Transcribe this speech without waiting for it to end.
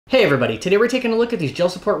Hey everybody, today we're taking a look at these gel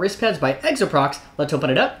support wrist pads by Exoprox. Let's open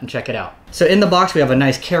it up and check it out. So in the box we have a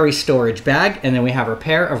nice carry storage bag, and then we have our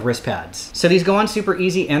pair of wrist pads. So these go on super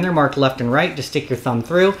easy and they're marked left and right. Just stick your thumb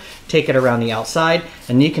through, take it around the outside,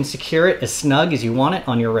 and you can secure it as snug as you want it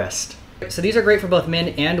on your wrist. So these are great for both men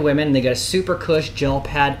and women. They got a super cush gel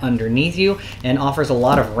pad underneath you and offers a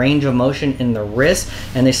lot of range of motion in the wrist,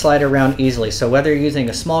 and they slide around easily. So whether you're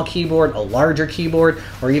using a small keyboard, a larger keyboard,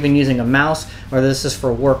 or even using a mouse, whether this is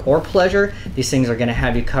for work or pleasure, these things are gonna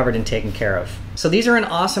have you covered and taken care of. So these are an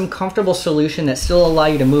awesome, comfortable solution that still allow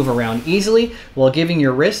you to move around easily while giving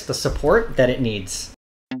your wrist the support that it needs.